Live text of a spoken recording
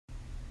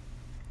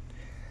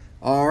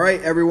All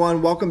right,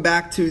 everyone, welcome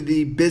back to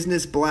the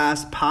Business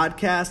Blast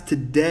podcast.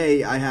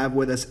 Today, I have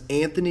with us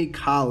Anthony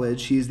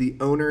College. He's the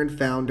owner and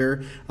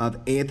founder of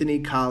Anthony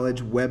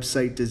College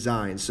Website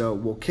Design. So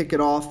we'll kick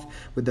it off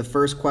with the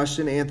first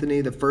question,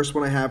 Anthony. The first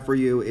one I have for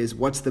you is,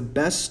 what's the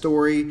best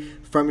story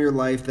from your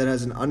life that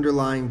has an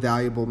underlying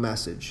valuable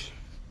message?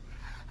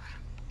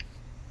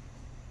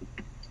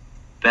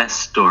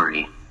 Best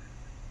story.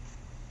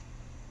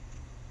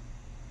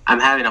 I'm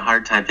having a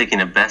hard time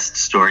picking a best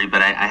story,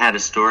 but I had a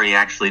story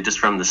actually just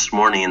from this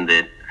morning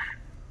that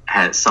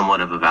had somewhat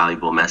of a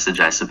valuable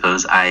message, I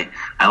suppose. I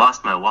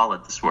lost my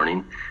wallet this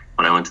morning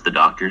when I went to the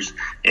doctor's,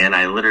 and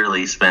I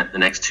literally spent the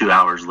next 2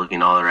 hours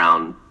looking all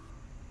around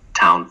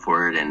town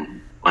for it,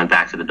 and went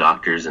back to the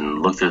doctor's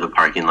and looked through the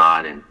parking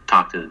lot and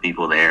talked to the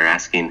people there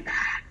asking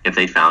if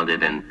they found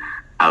it. And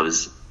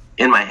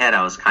in my head,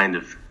 I was kind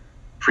of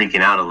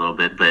freaking out a little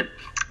bit, but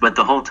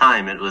the whole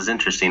time it was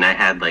interesting. I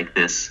had like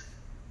this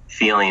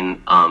feeling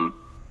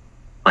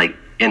like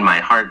in my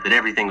heart that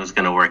everything was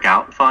going to work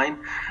out fine,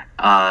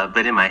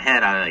 but in my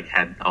head I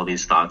had all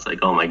these thoughts like,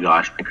 oh my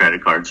gosh, my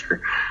credit cards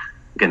are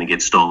going to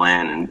get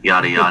stolen and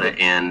yada yada.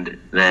 And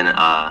then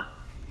I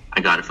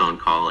got a phone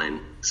call and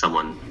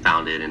someone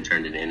found it and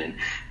turned it in, and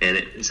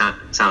it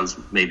sounds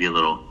maybe a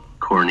little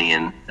corny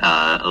and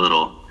a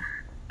little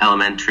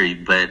elementary,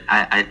 but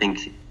I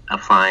think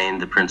applying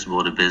the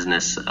principle to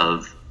business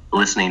of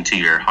listening to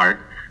your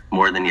heart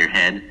more than your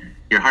head.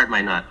 Your heart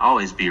might not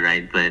always be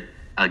right, but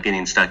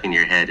getting stuck in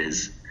your head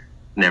is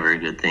never a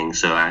good thing.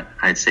 So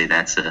I'd say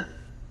that's a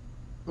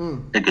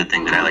good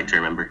thing that I like to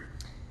remember.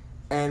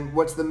 And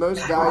what's the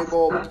most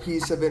valuable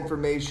piece of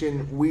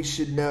information we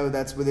should know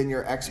that's within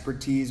your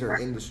expertise or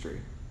industry?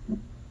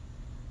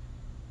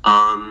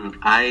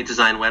 I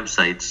design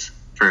websites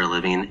for a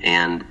living,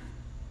 and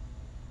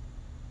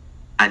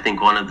I think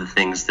one of the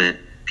things that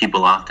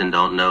people often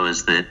don't know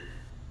is that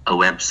a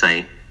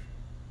website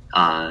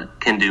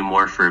can do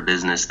more for a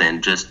business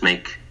than just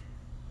make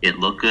it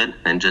look good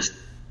and just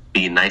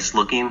be nice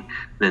looking,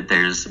 that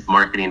there's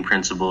marketing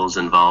principles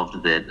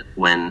involved that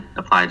when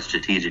applied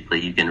strategically,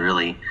 you can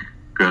really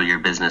grow your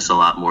business a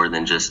lot more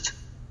than just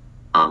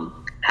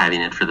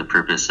having it for the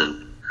purpose of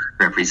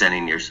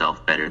representing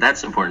yourself better.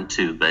 That's important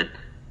too, but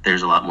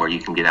there's a lot more you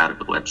can get out of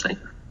a website.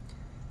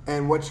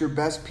 And what's your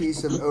best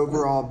piece of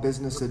overall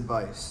business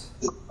advice?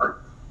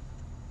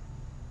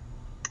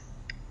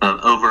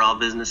 Overall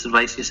business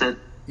advice, you said?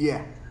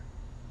 Yeah.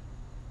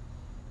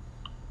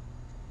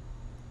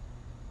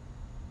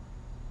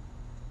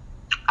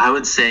 I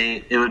would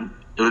say it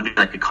would be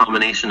like a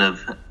combination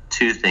of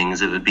two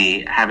things. It would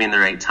be having the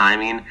right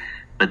timing,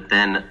 but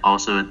then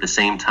also at the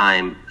same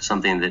time,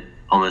 something that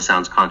almost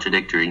sounds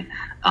contradictory,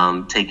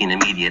 taking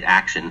immediate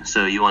action.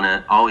 So you want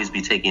to always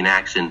be taking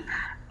action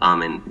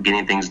and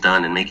getting things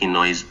done and making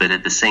noise, but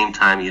at the same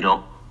time, you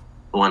don't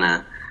want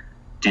to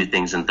do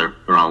things in the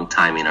wrong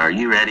timing. Are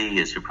you ready?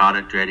 Is your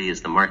product ready?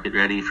 Is the market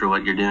ready for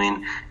what you're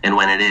doing? And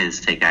when it is,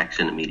 take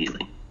action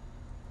immediately.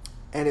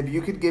 And if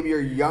you could give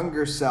your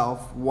younger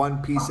self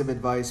one piece of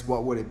advice,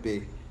 what would it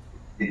be?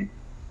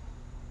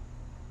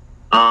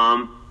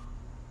 I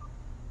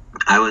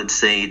would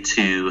say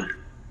to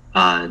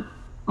my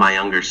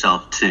younger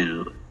self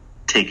to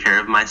take care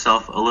of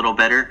myself a little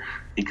better,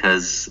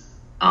 because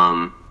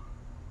the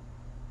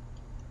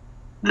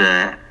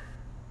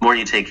more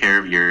you take care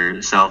of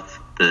yourself,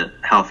 the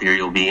healthier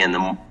you'll be and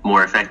the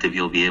more effective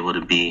you'll be able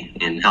to be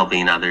in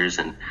helping others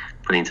and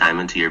putting time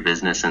into your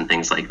business and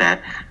things like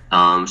that.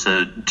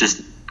 So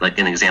just like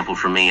an example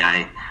for me,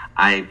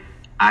 I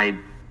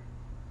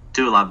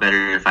do a lot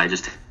better if I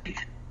just take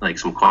like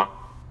some quality.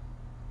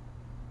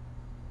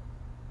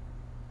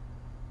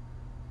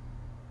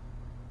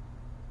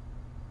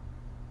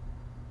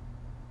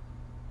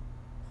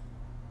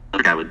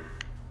 I would.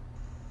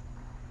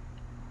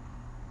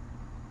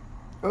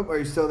 Oh, are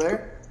you still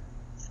there?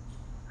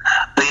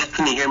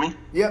 Can you hear me?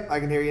 Yep, I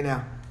can hear you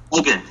now.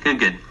 Oh, good.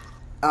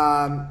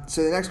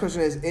 So the next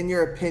question is, in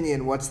your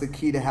opinion, what's the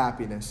key to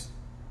happiness?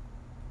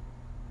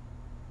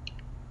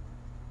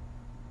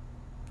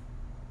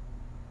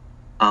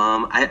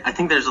 I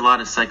think there's a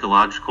lot of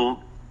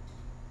psychological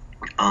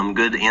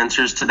good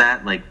answers to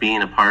that, like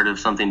being a part of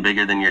something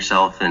bigger than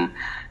yourself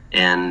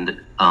and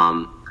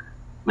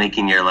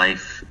making your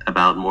life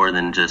about more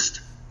than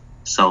just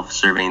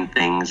self-serving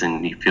things,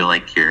 and you feel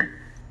like you're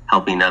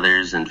helping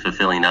others and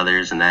fulfilling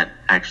others, and that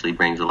actually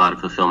brings a lot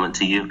of fulfillment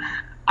to you.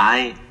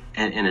 I,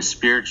 in a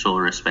spiritual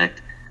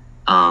respect,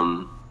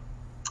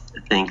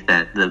 think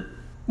that the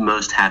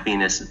most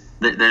happiness,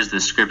 there's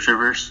this scripture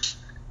verse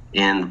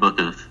in the book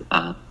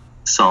of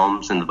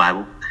Psalms in the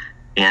Bible,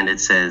 and it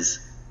says,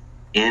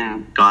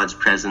 in God's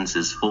presence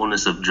is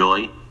fullness of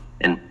joy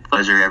and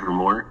pleasure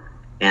evermore.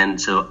 And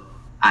so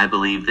I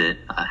believe that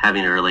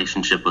having a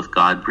relationship with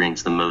God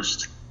brings the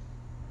most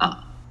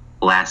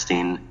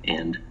lasting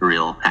and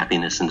real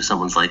happiness into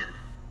someone's life.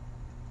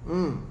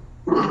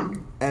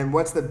 And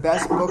what's the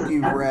best book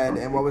you've read,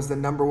 and what was the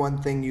number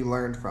one thing you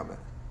learned from it?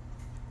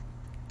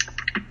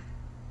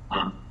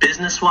 Business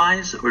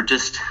business-wise or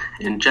just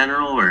in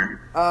general? Or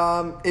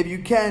if you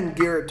can,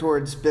 gear it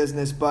towards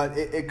business, but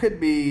it could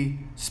be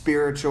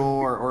spiritual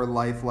or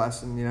life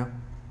lesson, you know?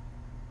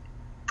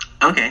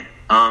 Okay.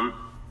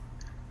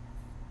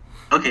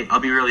 Okay, I'll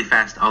be really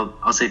fast.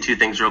 I'll say two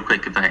things real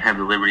quick if I have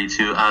the liberty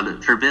to.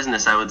 For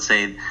business, I would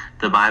say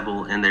the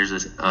Bible, and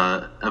there's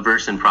a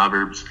verse in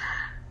Proverbs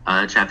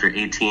chapter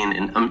 18,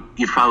 and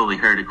you've probably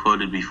heard it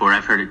quoted before.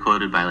 I've heard it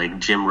quoted by like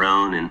Jim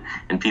Rohn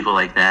and people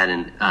like that,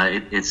 and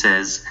it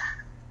says,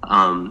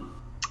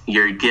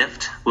 your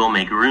gift will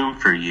make room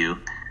for you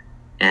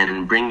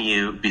and bring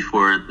you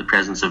before the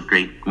presence of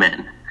great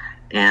men.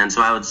 And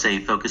so I would say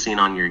focusing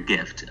on your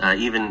gift,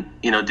 even,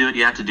 do what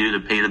you have to do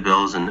to pay the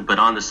bills, but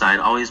on the side,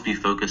 always be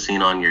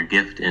focusing on your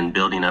gift and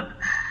building up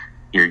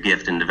your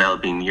gift and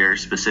developing your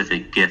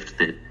specific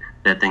gift,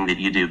 that thing that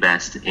you do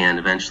best. And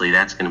eventually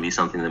that's going to be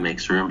something that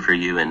makes room for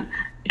you and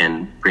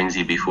brings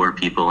you before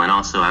people. And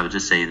also I would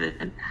just say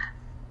that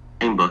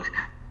same book,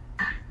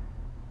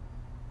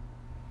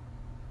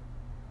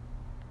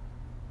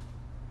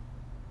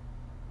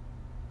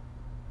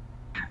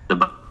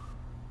 the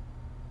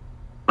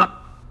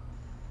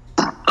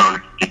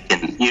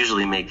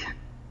usually make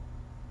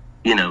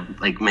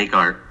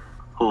our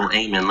whole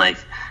aim in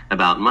life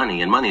about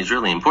money, and money is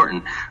really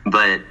important,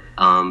 but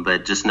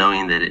just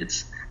knowing that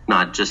it's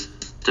not just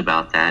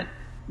about that,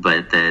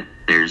 but that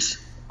there's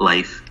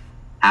life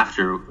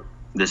after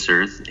this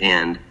earth,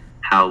 and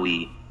how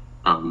we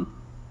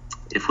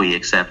if we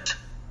accept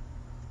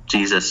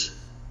Jesus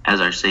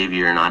as our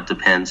Savior or not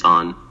depends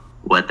on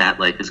what that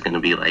life is going to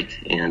be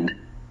like. And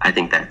I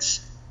think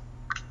that's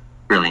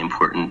really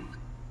important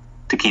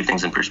to keep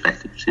things in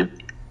perspective too.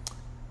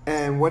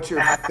 And what's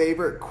your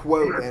favorite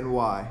quote and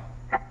why?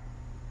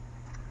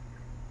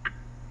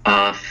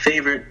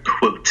 Favorite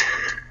quote.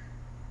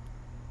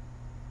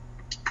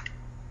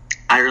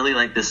 I really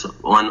like this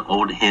one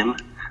old hymn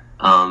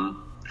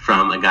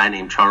from a guy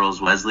named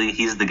Charles Wesley.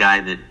 He's the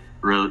guy that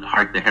wrote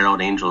 "Hark the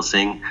Herald Angels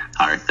Sing,"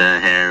 "Hark the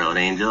Herald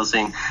Angels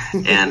Sing,"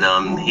 and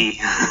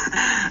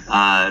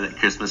the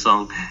Christmas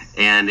song.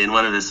 And in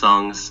one of his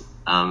songs,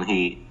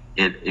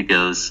 it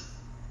goes,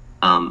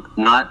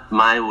 "Not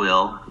my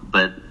will,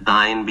 but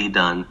thine be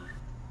done.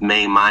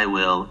 May my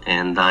will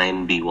and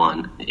thine be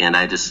one." And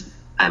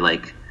I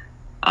like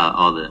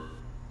all the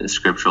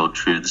scriptural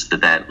truths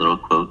that little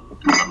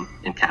quote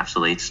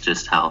encapsulates,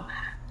 just how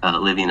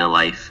living a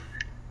life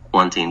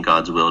wanting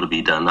God's will to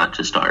be done, not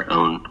just our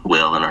own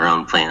will and our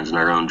own plans and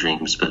our own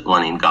dreams, but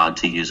wanting God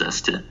to use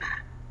us to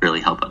really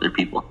help other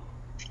people.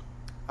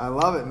 I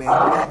love it,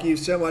 man. Thank you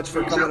so much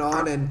for coming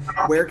on. And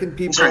where can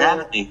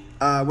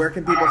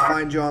people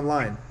find you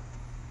online?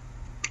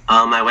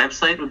 My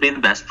website would be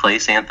the best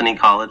place,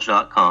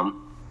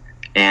 anthonycollege.com.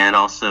 And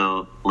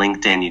also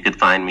LinkedIn, you could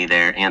find me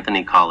there,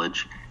 Anthony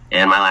College.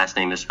 And my last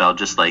name is spelled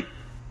just like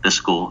the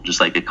school, just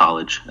like a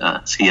college,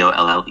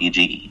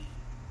 College.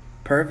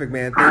 Perfect,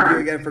 man. Thank you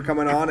again for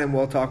coming on, and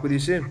we'll talk with you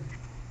soon.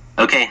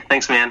 Okay,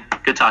 thanks, man.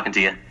 Good talking to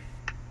you.